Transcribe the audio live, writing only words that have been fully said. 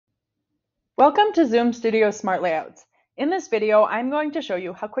Welcome to ZOOMstudio Smart Layouts. In this video, I'm going to show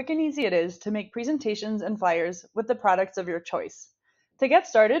you how quick and easy it is to make presentations and flyers with the products of your choice. To get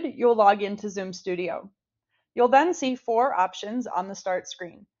started, you'll log into ZOOMstudio. You'll then see four options on the start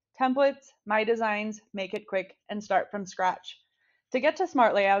screen: Templates, My Designs, Make It Quick, and Start from Scratch. To get to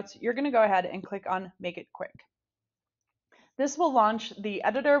Smart Layouts, you're going to go ahead and click on Make It Quick. This will launch the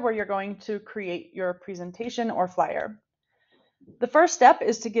editor where you're going to create your presentation or flyer. The first step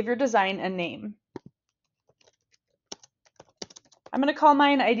is to give your design a name. I'm going to call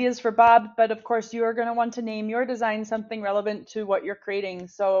mine Ideas for Bob, but of course you are going to want to name your design something relevant to what you're creating.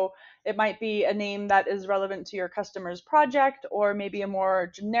 So it might be a name that is relevant to your customer's project, or maybe a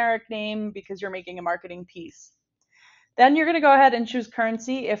more generic name because you're making a marketing piece. Then you're going to go ahead and choose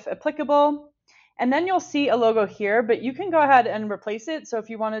currency if applicable. And then you'll see a logo here, but you can go ahead and replace it. So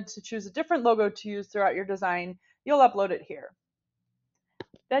if you wanted to choose a different logo to use throughout your design, you'll upload it here.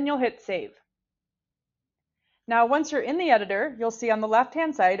 Then you'll hit save. Now, once you're in the editor, you'll see on the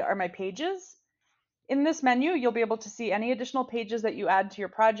left-hand side are my pages. In this menu, you'll be able to see any additional pages that you add to your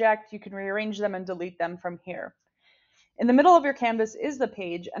project. You can rearrange them and delete them from here. In the middle of your canvas is the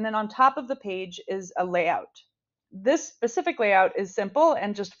page, and then on top of the page is a layout. This specific layout is simple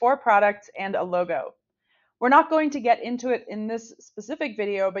and just 4 products and a logo. We're not going to get into it in this specific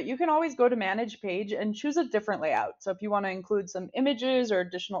video, but you can always go to Manage Page and choose a different layout. So if you want to include some images or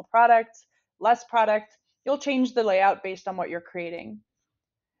additional products, less product, you'll change the layout based on what you're creating.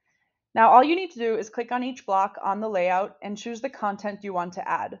 Now all you need to do is click on each block on the layout and choose the content you want to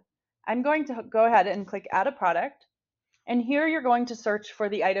add. I'm going to go ahead and click Add a Product, and here you're going to search for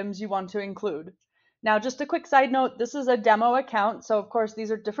the items you want to include. Now, just a quick side note, this is a demo account, so of course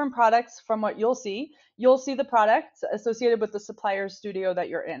these are different products from what you'll see. You'll see the products associated with the supplier studio that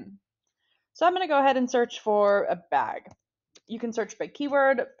you're in. So I'm going to go ahead and search for a bag. You can search by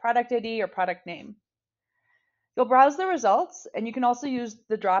keyword, product ID, or product name. You'll browse the results, and you can also use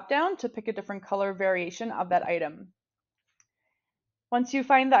the drop-down to pick a different color variation of that item. Once you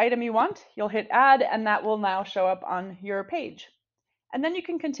find the item you want, you'll hit Add, and that will now show up on your page. And then you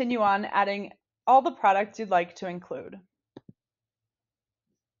can continue on adding all the products you'd like to include.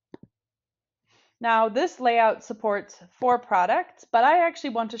 Now, this layout supports 4 products, but I actually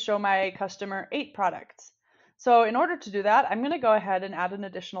want to show my customer 8 products. So in order to do that, I'm going to go ahead and add an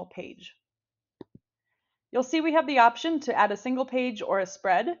additional page. You'll see we have the option to add a single page or a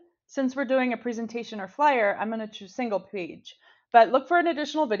spread. Since we're doing a presentation or flyer, I'm going to choose single page. But look for an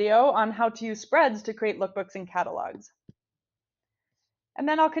additional video on how to use spreads to create lookbooks and catalogs. And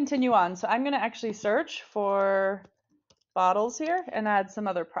then I'll continue on. So I'm going to actually search for bottles here and add some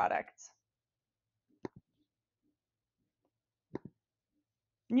other products.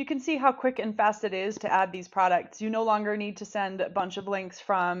 And you can see how quick and fast it is to add these products. You no longer need to send a bunch of links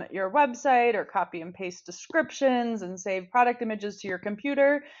from your website or copy and paste descriptions and save product images to your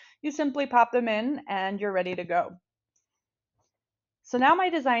computer. You simply pop them in and you're ready to go. So now my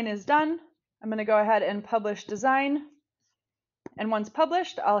design is done. I'm going to go ahead and publish design. And once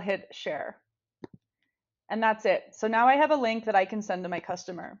published, I'll hit share. And that's it. So now I have a link that I can send to my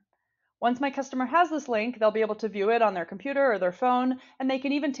customer. Once my customer has this link, they'll be able to view it on their computer or their phone, and they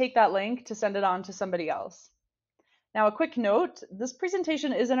can even take that link to send it on to somebody else. Now, a quick note, this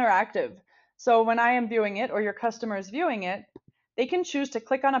presentation is interactive. So when I am viewing it or your customer is viewing it, they can choose to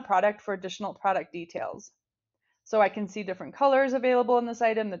click on a product for additional product details. So I can see different colors available in this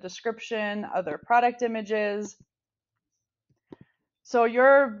item, the description, other product images. So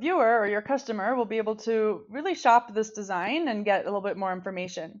your viewer or your customer will be able to really shop this design and get a little bit more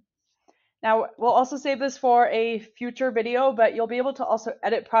information. Now, we'll also save this for a future video, but you'll be able to also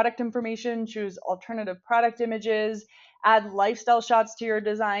edit product information, choose alternative product images, add lifestyle shots to your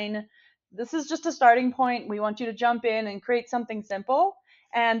design. This is just a starting point. We want you to jump in and create something simple,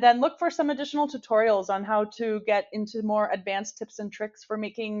 and then look for some additional tutorials on how to get into more advanced tips and tricks for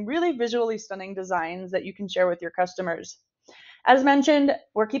making really visually stunning designs that you can share with your customers. As mentioned,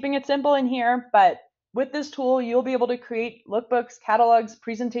 we're keeping it simple in here, but with this tool, you'll be able to create lookbooks, catalogs,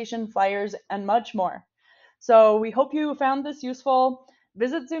 presentation, flyers, and much more. So we hope you found this useful.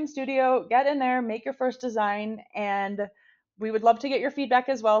 Visit ZOOMstudio, get in there, make your first design, and we would love to get your feedback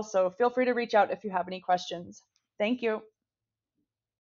as well. So feel free to reach out if you have any questions. Thank you.